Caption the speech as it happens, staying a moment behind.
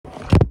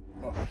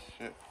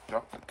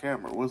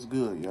Camera, what's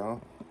good,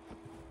 y'all?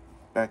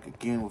 Back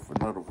again with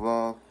another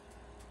vlog.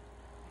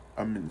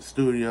 I'm in the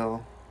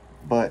studio,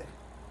 but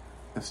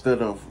instead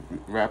of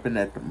rapping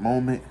at the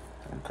moment,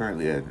 I'm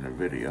currently editing a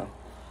video.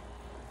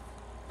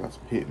 Got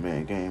some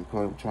Hitman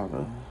gameplay I'm trying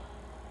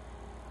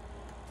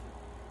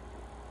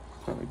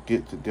to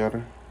get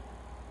together.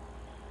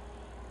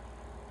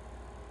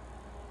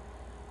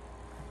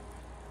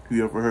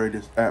 You ever heard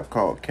this app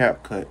called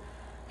CapCut?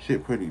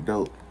 Shit pretty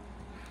dope.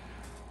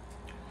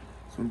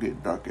 It's gonna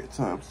get dark at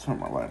times. Turn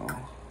my light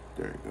on.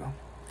 There you go.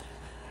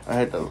 I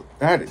had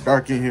it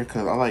dark in here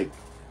because I like,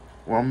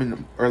 well, I'm in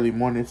the early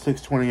morning,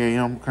 6:20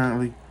 a.m.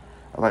 currently.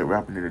 I like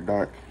rapping in the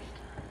dark.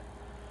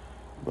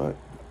 But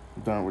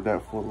I'm done with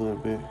that for a little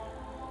bit.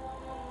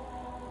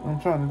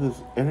 I'm trying to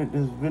just edit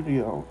this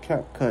video,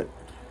 CapCut,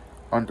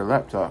 on the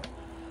laptop.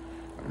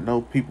 I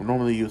know people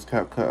normally use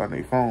CapCut on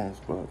their phones,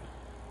 but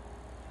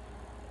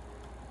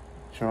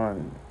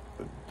trying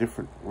a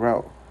different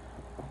route.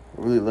 I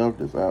really love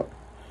this app.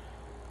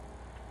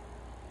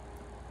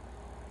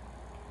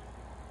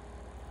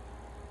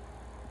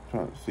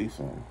 Trying to see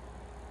something.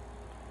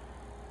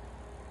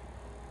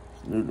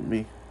 It's new to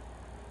me.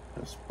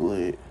 That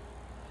split.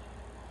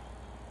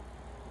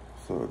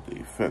 So the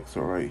effects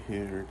are right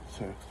here.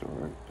 The text are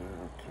right there.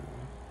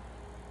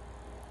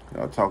 Okay.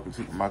 Now talking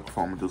to the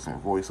microphone. I'm gonna do some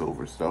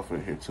voiceover stuff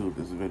in here too.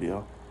 This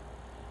video.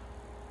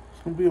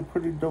 It's gonna be a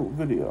pretty dope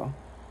video.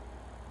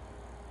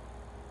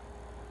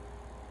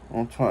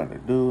 What I'm trying to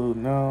do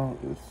now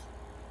is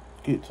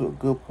get to a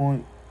good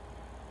point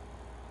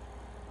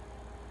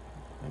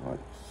and like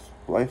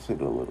splice it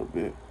a little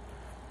bit.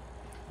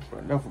 But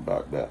enough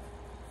about that.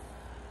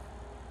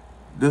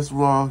 This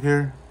vlog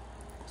here,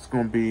 it's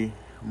gonna be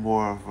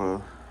more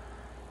of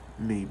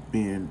me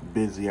being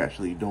busy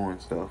actually doing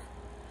stuff.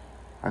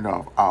 I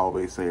know I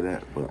always say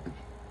that, but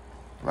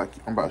like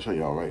I'm about to show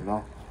y'all right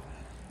now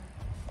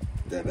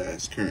that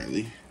that's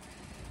currently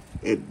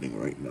editing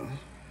right now.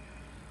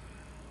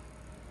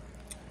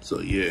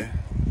 So yeah,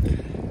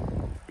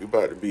 we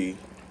about to be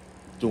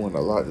doing a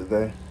lot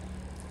today.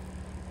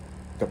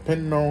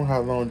 Depending on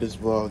how long this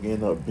vlog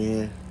end up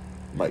being,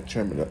 I might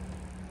trim it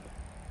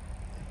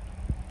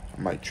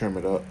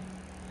up.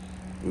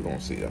 We're gonna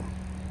see y'all.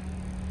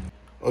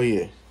 Oh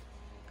yeah,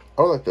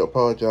 I would like to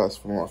apologize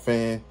for my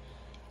fan.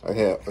 I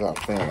got a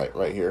fan like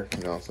right here.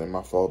 You know what I'm saying?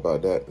 My fault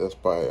about that. That's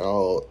probably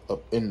all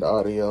up in the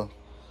audio.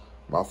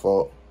 My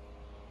fault.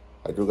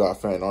 I do got a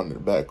fan on in the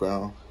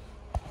background.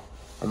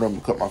 I normally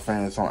cut my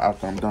fans on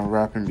after I'm done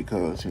rapping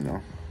because, you know,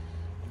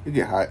 it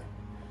get hot.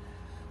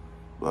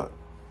 But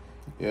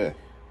yeah,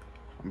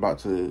 I'm about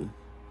to.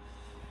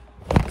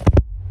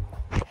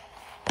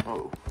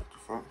 Oh, what the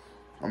fuck?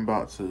 I'm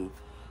about to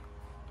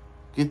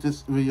get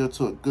this video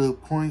to a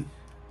good point.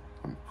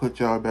 I'm gonna put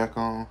y'all back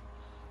on.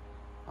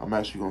 I'm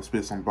actually gonna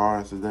spit some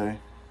bars today.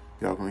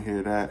 Y'all gonna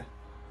hear that.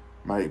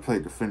 Might play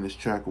the finished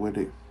track with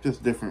it.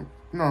 Just different,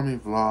 you know what I mean,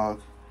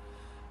 vlog.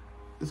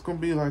 It's gonna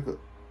be like a,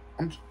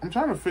 I'm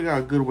trying to figure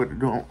out a good way to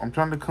do it. I'm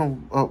trying to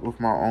come up with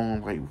my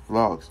own like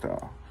vlog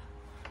style.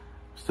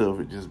 Instead of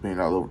it just being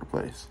all over the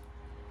place.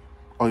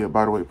 Oh yeah,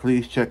 by the way,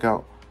 please check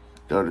out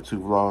the other two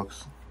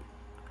vlogs.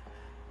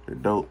 They're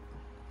dope.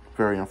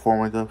 Very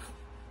informative.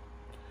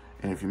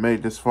 And if you made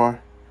it this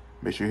far,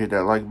 make sure you hit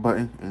that like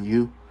button. And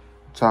you,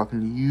 I'm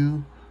talking to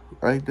you,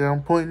 right there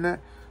I'm pointing at.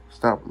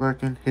 Stop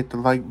lurking, hit the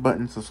like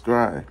button,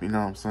 subscribe. You know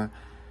what I'm saying?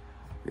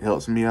 It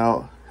helps me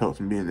out, helps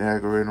me in the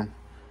algorithm.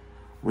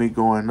 We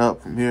going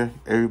up from here.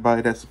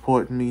 Everybody that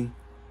supports me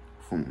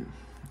from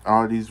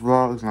all these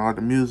vlogs and all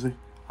the music,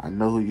 I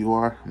know who you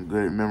are. I'm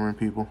good at remembering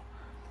people.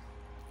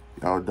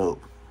 Y'all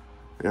dope.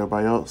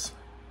 Everybody else,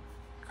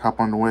 hop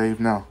on the wave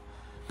now.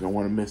 You don't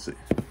want to miss it.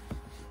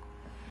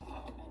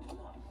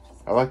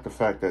 I like the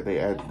fact that they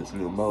added this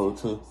new mode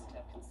too.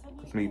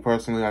 Because me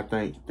personally, I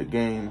think the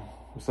game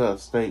is at a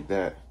state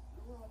that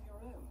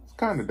it's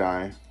kind of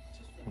dying.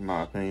 In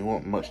my opinion,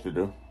 won't much to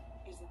do.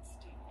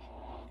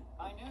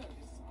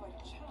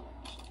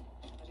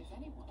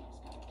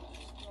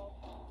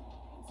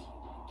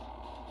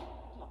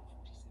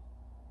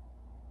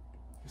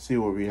 See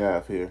what we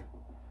have here.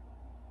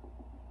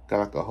 Got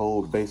like a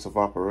whole base of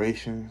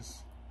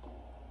operations.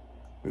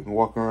 We can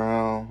walk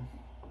around.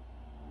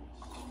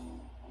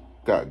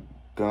 Got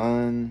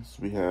guns.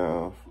 We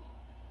have,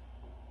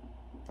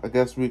 I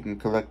guess we can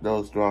collect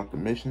those throughout the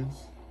missions.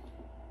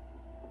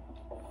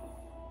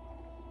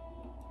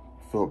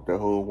 Fill up that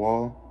whole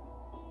wall.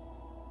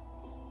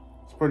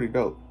 It's pretty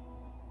dope.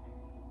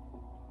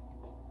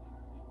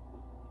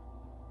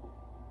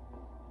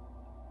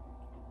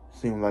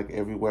 Seems like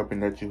every weapon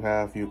that you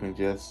have, you can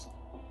just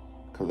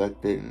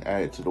collect it and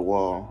add it to the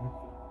wall.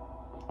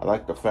 I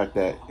like the fact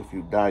that if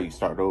you die, you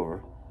start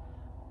over.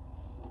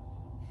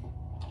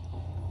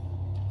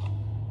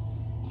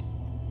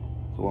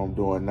 So what I'm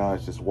doing now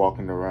is just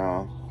walking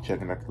around,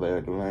 checking out the lay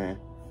of the land.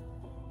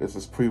 This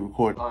is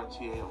pre-recorded.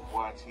 R.T.A. of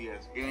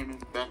YTS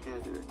Gaming, back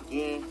at it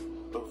again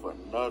with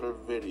another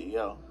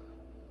video.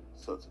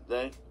 So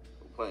today,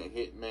 we're playing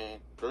Hitman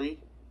 3,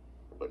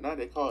 but now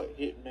they call it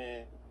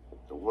Hitman,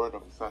 the Word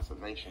of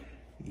Assassination.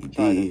 You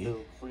trying to did.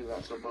 do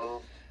freelancer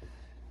mode.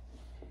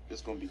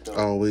 It's gonna be done.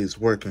 Always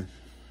working.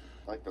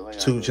 Like the layout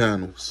 2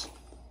 channels.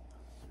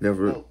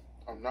 Never,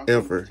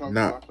 ever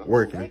not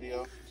working.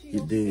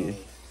 You did.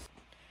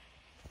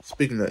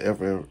 Speaking of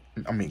ever,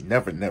 I mean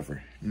never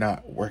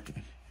not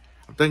working.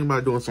 I'm thinking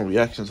about doing some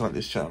reactions on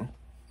this channel.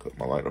 Cut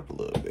my light up a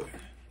little bit.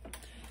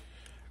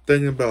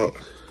 Thinking about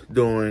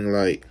doing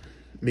like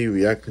me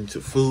reacting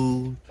to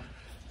food,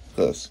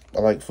 because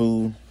I like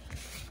food.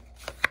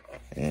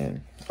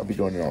 And I'll be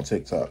doing it on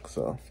TikTok,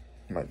 so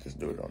I might just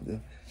do it on the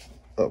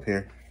up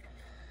here.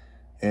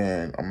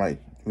 And I might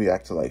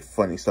react to like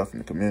funny stuff in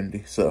the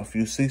community. So if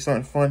you see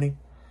something funny,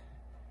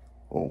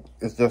 or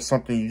is there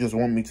something you just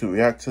want me to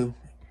react to,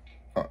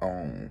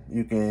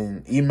 you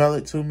can email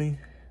it to me.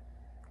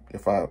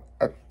 If I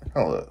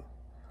hold up.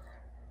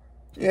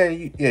 Yeah,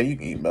 you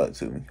can email it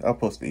to me. I'll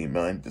post the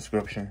email in the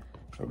description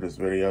of this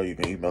video. You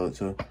can email it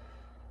to.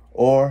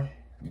 Or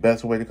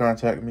best way to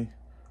contact me,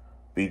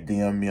 be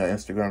DM me on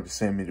Instagram to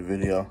send me the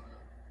video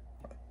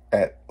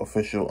at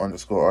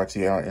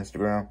official_R.T.A on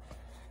Instagram.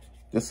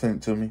 Just send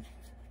it to me.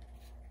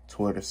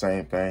 Twitter,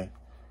 same thing.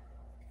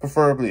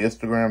 Preferably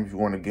Instagram if you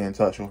want to get in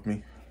touch with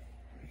me.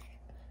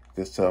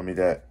 Just tell me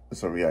that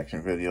it's a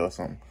reaction video or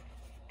something.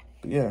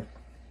 But yeah,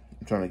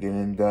 I'm trying to get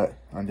into that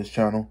on this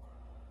channel.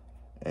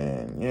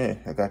 And yeah,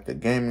 I got the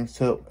gaming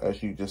tip,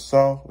 as you just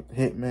saw, with the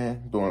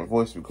Hitman, doing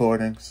voice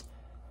recordings.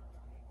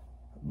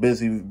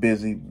 Busy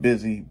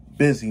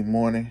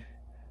morning.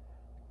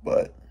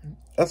 But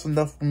that's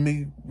enough for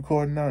me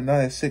recording now. Now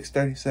it's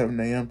 6:37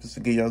 a.m. just to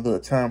give y'all a little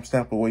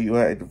timestamp of where you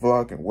at the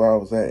vlog and where I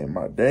was at in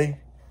my day.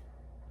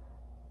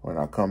 When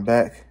I come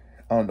back,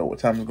 I don't know what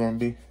time it's going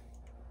to be.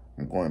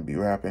 I'm going to be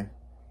rapping.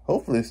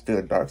 Hopefully it's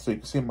still dark so you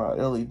can see my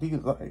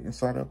LED light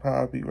inside of how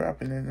I'll be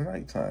rapping in the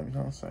nighttime, you know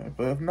what I'm saying?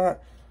 But if not,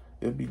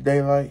 it'll be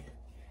daylight.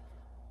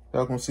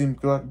 Y'all gonna see me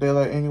throughout the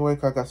daylight anyway,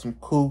 because I got some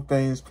cool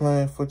things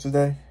planned for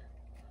today.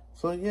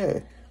 So yeah,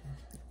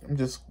 I'm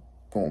just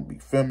gonna be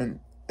filming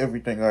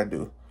everything I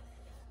do.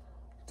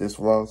 This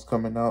vlog's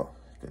coming out,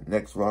 the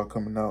next vlog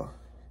coming out.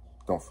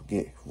 Don't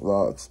forget,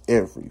 vlogs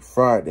every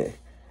Friday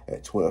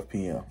at 12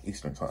 p.m.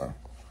 Eastern time.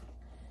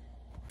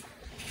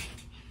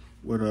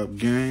 What up,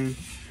 gang?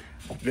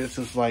 This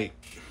is like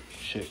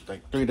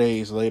 3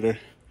 days later.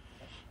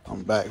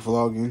 I'm back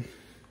vlogging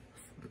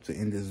to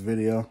end this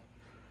video.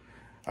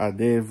 I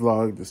did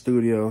vlog the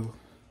studio.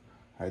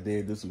 I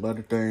did do some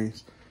other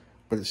things,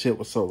 but the shit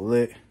was so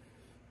lit,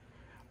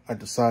 I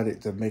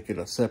decided to make it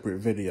a separate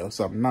video.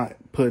 So I'm not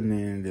putting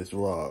it in this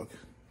vlog.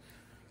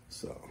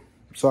 So,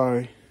 I'm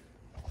sorry.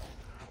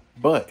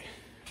 But,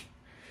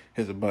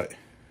 here's a but.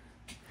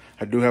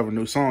 I do have a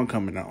new song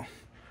coming out.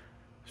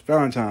 It's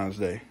Valentine's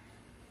Day.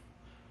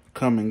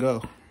 Come and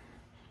go.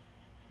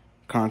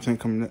 Content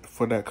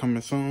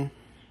coming soon.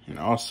 And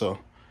also,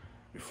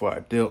 before I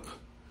dip,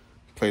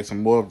 play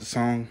some more of the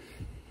song.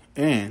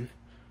 And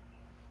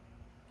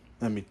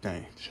let me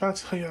think. Should I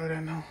tell y'all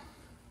that now?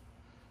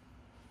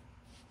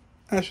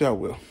 Actually, I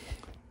will.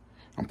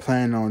 I'm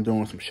planning on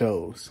doing some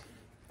shows.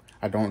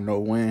 I don't know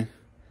when.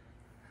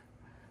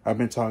 I've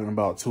been talking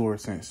about tour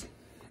since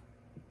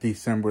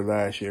December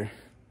last year.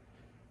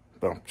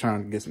 But I'm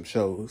trying to get some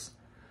shows.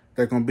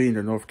 They're going to be in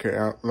the North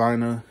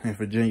Carolina and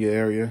Virginia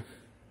area.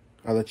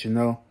 I'll let you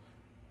know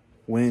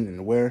when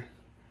and where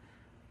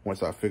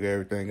once I figure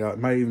everything out. It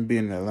might even be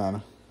in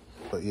Atlanta.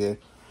 But yeah,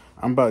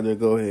 I'm about to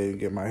go ahead and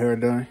get my hair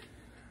done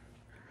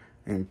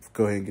and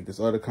go ahead and get this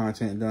other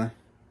content done.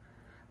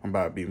 I'm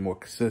about to be more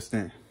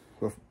consistent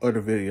with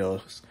other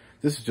videos.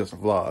 This is just a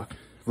vlog.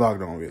 Vlog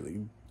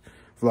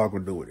will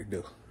do what it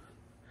do.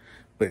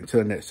 But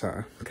until next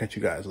time, catch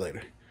you guys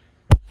later.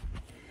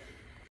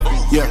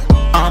 Yeah,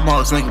 I'm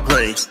always making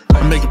plays.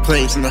 I'm making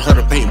plays in the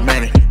huddle, Peyton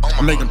Manning.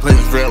 I'm making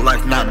plays real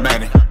life, not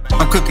Manning.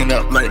 I'm cooking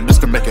up like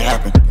Mr. Make It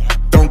Happen.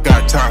 Don't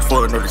got time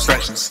for no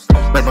distractions.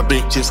 Like my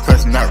big just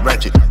cause I'm not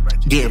ratchet.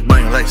 Getting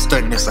money like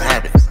stunting, it's a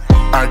habit.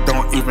 I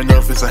don't even know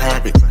if it's a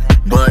habit,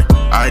 but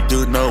I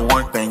do know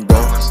one thing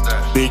though.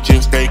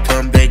 Bitches, they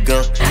come, they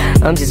go.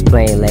 I'm just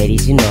playing,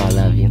 ladies. You know I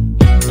love you.